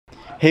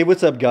Hey,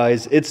 what's up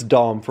guys? It's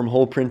Dom from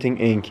WHOLESPRINTING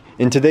Inc.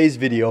 In today's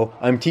video,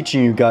 I'm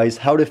teaching you guys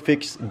how to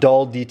fix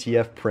dull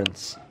DTF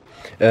prints.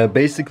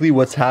 Basically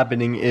what's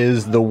happening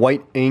is the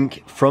white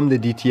ink from the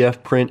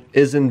DTF print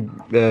isn't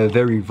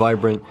very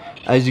vibrant.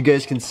 As you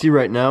guys can see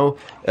right now,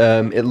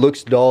 it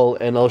looks dull,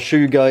 and I'll show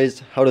you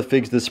guys how to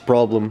fix this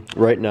problem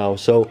right now.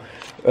 So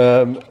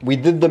we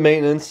did the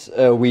maintenance,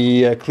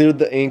 we cleared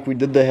the ink, we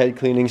did the head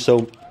cleaning,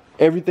 so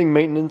everything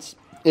maintenance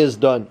is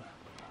done.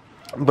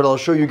 But I'll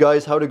show you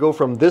guys how to go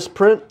from this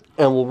print,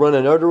 and we'll run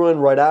another one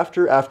right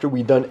after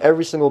we've done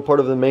every single part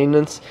of the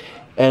maintenance,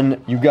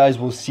 and you guys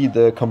will see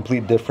the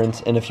complete difference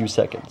in a few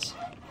seconds.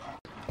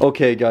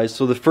 Okay guys,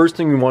 so the first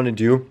thing we want to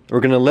do, we're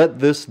going to let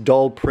this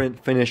dull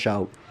print finish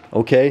out,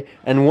 okay?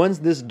 And once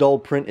this dull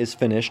print is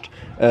finished,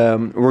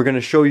 we're going to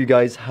show you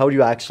guys how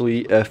to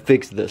actually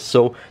fix this.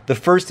 So the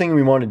first thing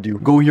we want to do,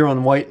 go here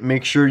on white,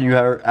 make sure you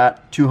are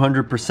at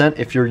 200%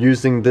 if you're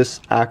using this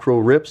Acro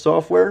Rip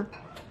software.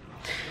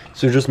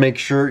 So just make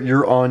sure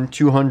you're on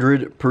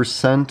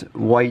 200%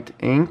 white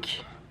ink,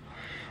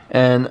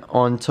 and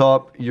on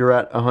top you're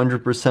at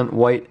 100%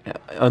 white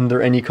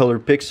under any color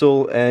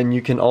pixel, and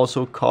you can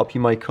also copy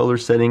my color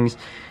settings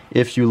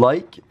if you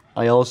like.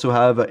 I also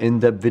have an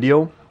in-depth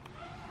video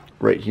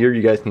right here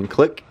you guys can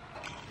click.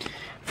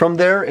 From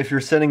there, if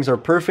your settings are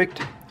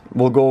perfect,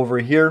 we'll go over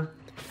here,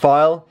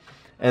 file,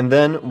 and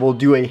then we'll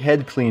do a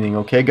head cleaning,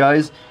 okay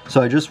guys?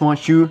 So I just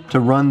want you to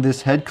run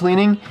this head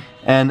cleaning,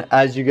 and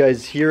as you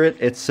guys hear it,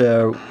 it's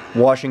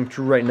washing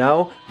through right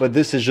now, but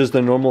this is just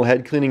a normal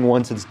head cleaning.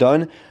 Once it's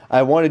done,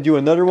 I want to do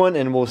another one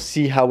and we'll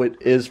see how it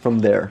is from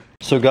there.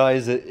 So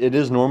guys, it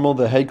is normal,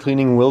 the head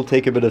cleaning will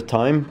take a bit of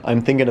time.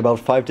 I'm thinking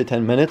about 5 to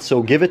 10 minutes,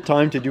 so give it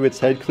time to do its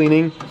head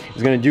cleaning.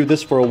 It's going to do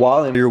this for a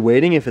while, and if you're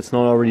waiting, if it's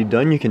not already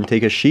done, you can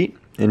take a sheet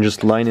and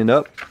just line it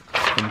up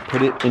and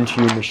put it into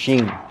your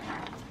machine.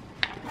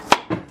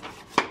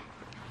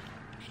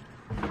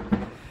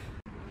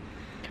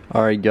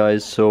 Alright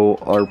guys, so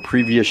our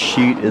previous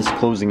sheet is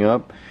closing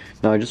up.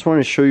 Now I just want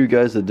to show you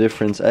guys the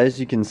difference. As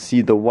you can see,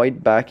 the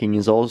white backing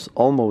is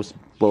almost,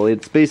 well,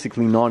 it's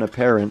basically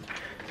non-apparent.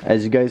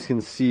 As you guys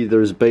can see,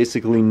 there's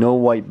basically no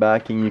white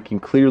backing. You can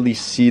clearly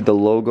see the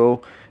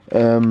logo.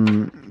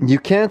 You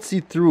can't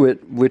see through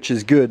it, which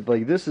is good.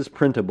 Like, this is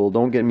printable,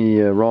 don't get me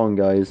wrong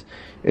guys.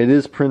 It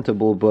is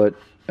printable, but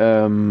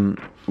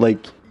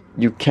like,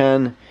 you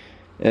can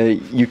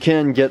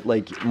get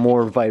like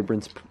more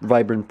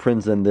vibrant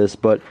prints than this,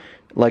 but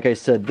like I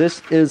said,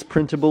 this is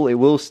printable. It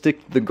will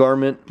stick to the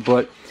garment,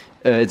 but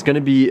it's going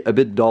to be a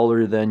bit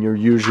duller than your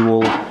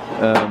usual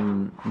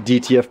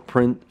DTF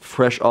print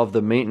fresh off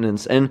the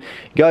maintenance. And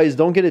guys,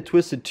 don't get it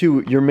twisted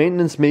too, your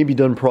maintenance may be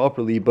done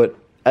properly, but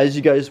as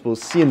you guys will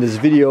see in this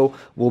video,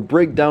 we'll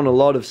break down a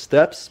lot of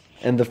steps,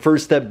 and the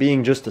first step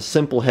being just a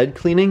simple head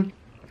cleaning.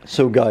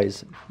 So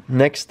guys,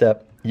 next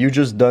step, you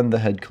just done the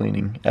head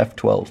cleaning,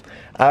 F12.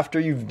 After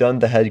you've done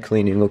the head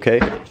cleaning, okay,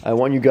 I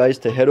want you guys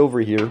to head over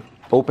here,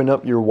 open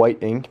up your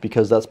white ink,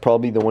 because that's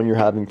probably the one you're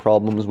having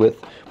problems with,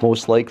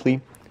 most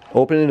likely.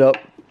 Open it up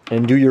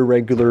and do your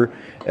regular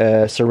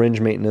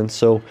syringe maintenance.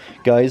 So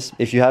guys,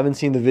 if you haven't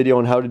seen the video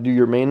on how to do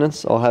your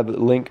maintenance, I'll have a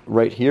link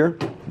right here,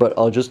 but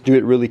I'll just do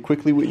it really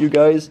quickly with you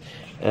guys,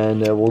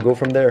 and we'll go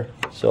from there.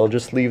 So I'll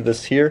just leave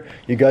this here.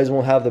 You guys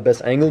won't have the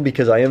best angle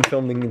because I am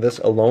filming this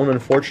alone,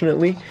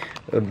 unfortunately,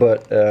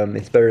 but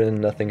it's better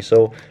than nothing.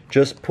 So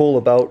just pull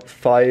about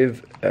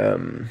five,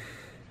 I'm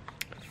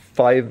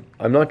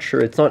not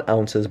sure, it's not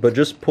ounces, but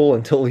just pull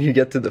until you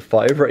get to the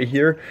 5 right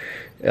here.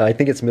 I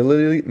think it's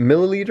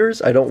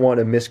milliliters. I don't want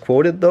to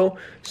misquote it though.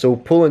 So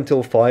pull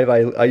until 5.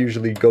 I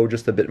usually go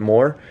just a bit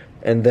more,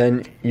 and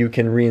then you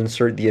can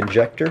reinsert the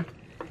injector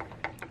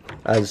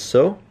as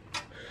so.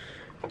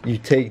 You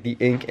take the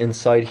ink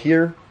inside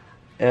here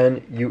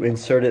and you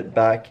insert it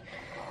back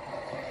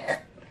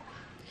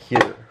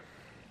here.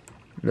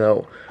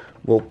 Now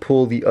we'll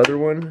pull the other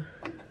one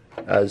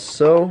as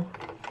so,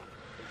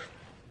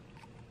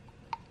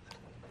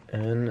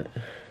 and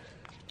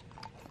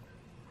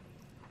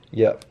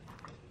yep,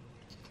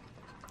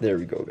 there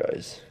we go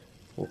guys.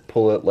 We'll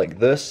pull it like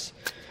this,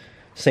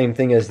 same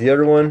thing as the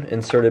other one,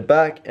 insert it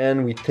back,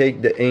 and we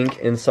take the ink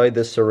inside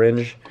the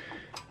syringe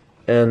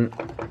and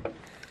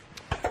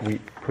we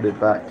put it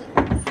back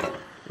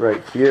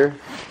right here.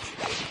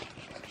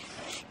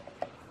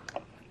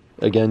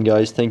 Again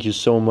guys, thank you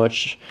so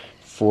much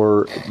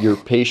for your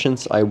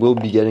patience. I will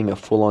be getting a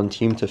full-on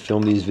team to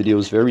film these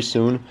videos very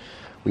soon.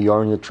 We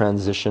are in the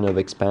transition of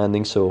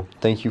expanding, so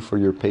thank you for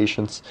your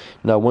patience.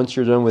 Now once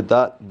you're done with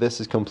that, this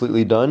is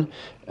completely done.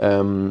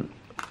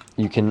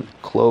 You can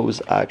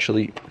close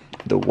actually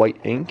the white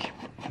ink,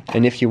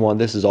 and if you want,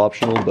 this is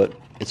optional, but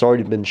it's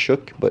already been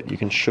shook, but you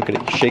can shake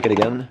it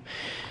again.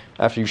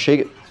 After you shake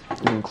it,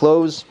 you can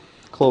close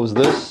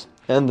this,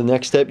 and the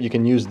next step, you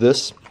can use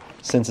this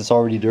since it's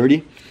already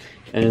dirty,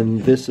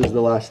 and this is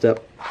the last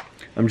step.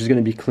 I'm just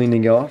going to be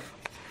cleaning it off.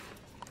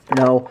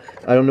 Now,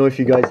 I don't know if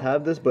you guys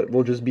have this, but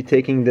we'll just be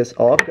taking this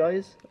off,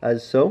 guys,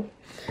 as so,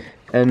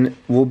 and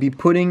we'll be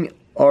putting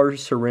our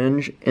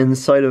syringe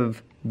inside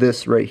of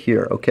this right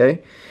here,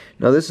 okay?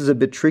 Now this is a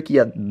bit tricky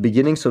at the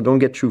beginning, so don't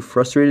get too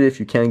frustrated if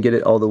you can't get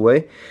it all the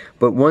way.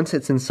 But once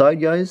it's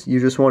inside, guys, you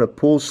just want to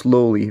pull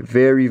slowly,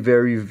 very,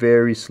 very,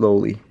 very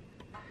slowly.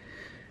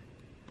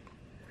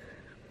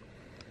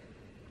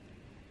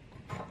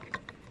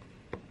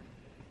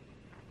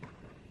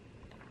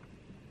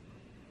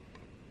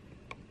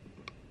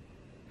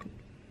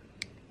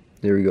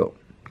 There we go.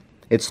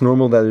 It's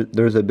normal that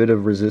there's a bit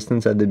of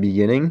resistance at the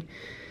beginning.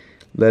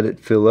 Let it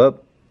fill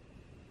up.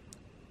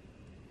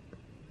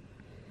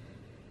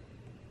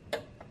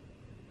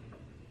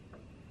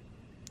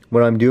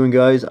 What I'm doing,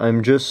 guys,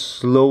 I'm just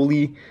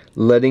slowly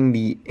letting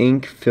the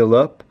ink fill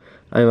up.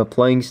 I'm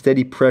applying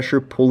steady pressure,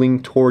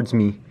 pulling towards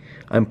me.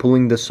 I'm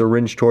pulling the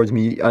syringe towards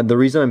me. The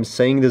reason I'm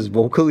saying this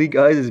vocally,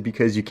 guys, is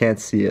because you can't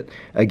see it.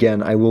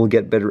 Again, I will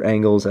get better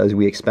angles as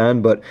we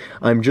expand, but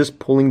I'm just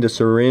pulling the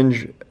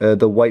syringe,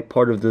 the white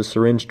part of the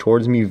syringe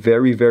towards me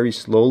very, very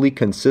slowly,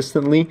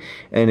 consistently,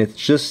 and it's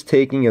just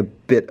taking a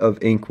bit of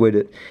ink with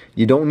it.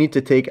 You don't need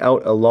to take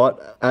out a lot,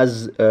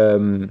 as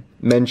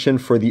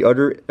mentioned for the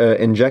other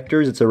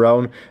injectors. It's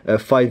around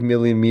 5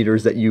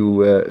 millimeters that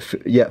you,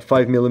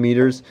 5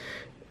 millimeters.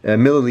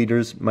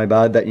 Milliliters, my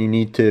bad, that you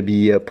need to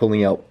be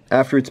pulling out.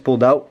 After it's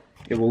pulled out,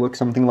 it will look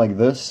something like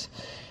this,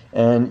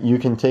 and you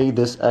can take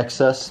this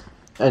excess,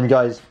 and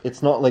guys,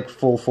 it's not like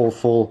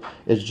full,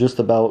 it's just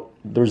about,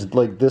 there's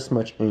like this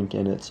much ink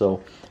in it,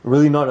 so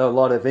really not a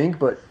lot of ink,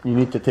 but you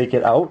need to take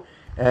it out,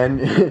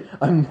 and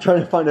I'm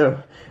trying to find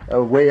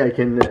a way I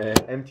can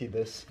empty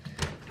this.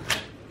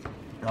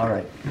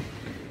 Alright.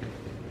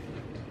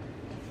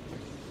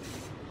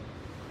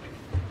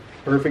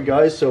 Perfect,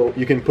 guys, so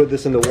you can put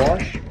this in the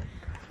wash.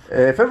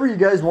 If ever you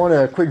guys want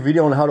a quick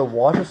video on how to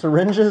wash the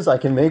syringes, I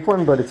can make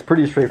one, but it's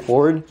pretty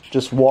straightforward.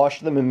 Just wash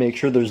them and make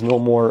sure there's no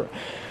more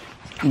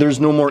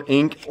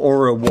ink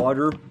or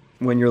water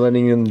when you're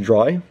letting them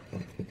dry.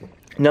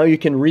 Now you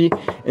can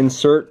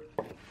reinsert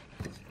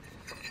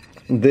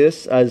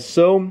this as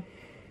so,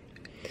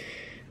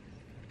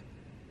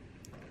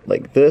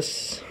 like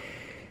this.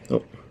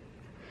 Oh,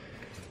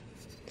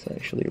 it's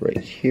actually right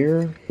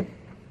here.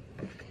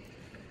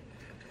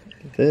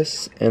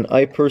 This, and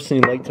I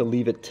personally like to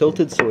leave it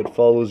tilted so it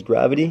follows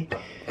gravity,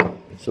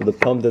 so the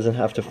pump doesn't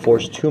have to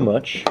force too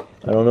much.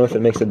 I don't know if it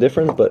makes a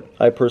difference, but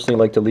I personally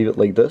like to leave it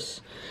like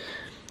this,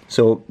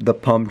 so the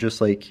pump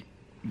just like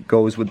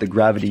goes with the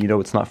gravity. You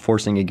know, it's not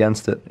forcing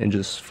against it, it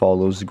just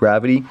follows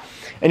gravity.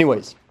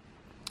 Anyways,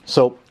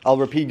 so I'll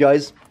repeat,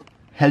 guys.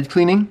 Head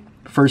cleaning,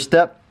 first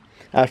step.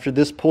 After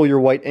this, pull your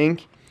white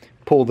ink,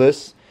 pull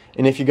this.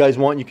 And if you guys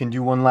want, you can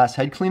do one last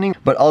head cleaning,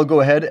 but I'll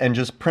go ahead and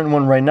just print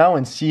one right now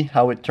and see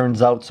how it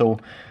turns out. So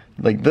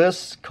like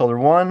this, color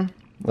one,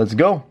 let's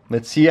go.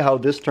 Let's see how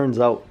this turns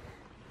out.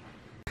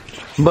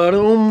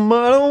 Boom,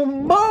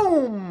 boom,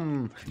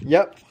 boom.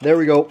 Yep, there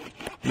we go.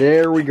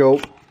 There we go.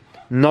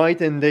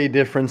 Night and day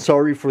difference.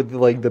 Sorry for the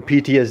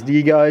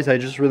PTSD, guys. I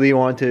just really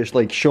want to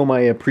like show my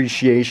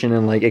appreciation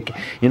and like,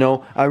 you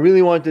know, I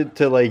really wanted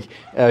to like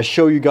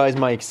show you guys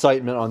my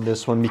excitement on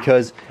this one,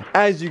 because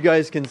as you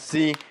guys can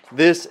see,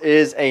 this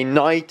is a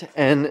night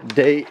and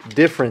day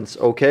difference.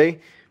 Okay,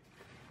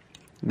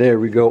 there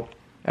we go.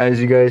 As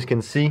you guys can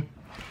see,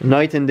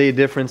 night and day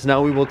difference.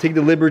 Now we will take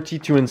the liberty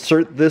to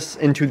insert this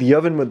into the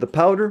oven with the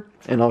powder,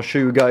 and I'll show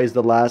you guys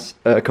the last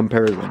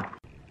comparison.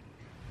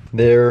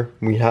 There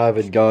we have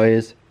it,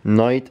 guys.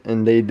 Night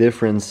and day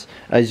difference.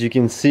 As you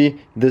can see,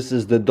 this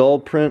is the dull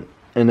print,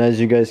 and as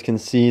you guys can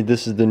see,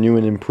 this is the new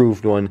and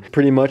improved one.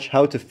 Pretty much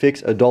how to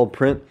fix a dull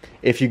print.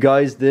 If you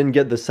guys didn't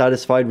get the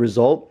satisfied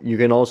result, you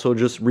can also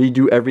just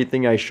redo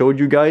everything I showed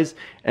you guys,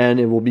 and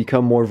it will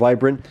become more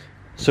vibrant.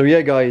 So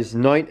yeah, guys,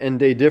 night and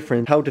day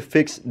difference. How to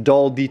fix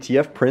dull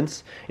DTF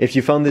prints. If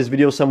you found this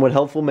video somewhat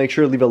helpful, make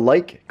sure to leave a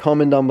like,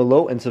 comment down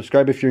below, and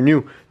subscribe if you're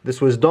new.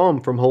 This was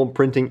Dom from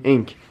WHOLESPRINTING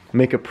Inc.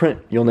 Make a print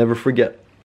you'll never forget.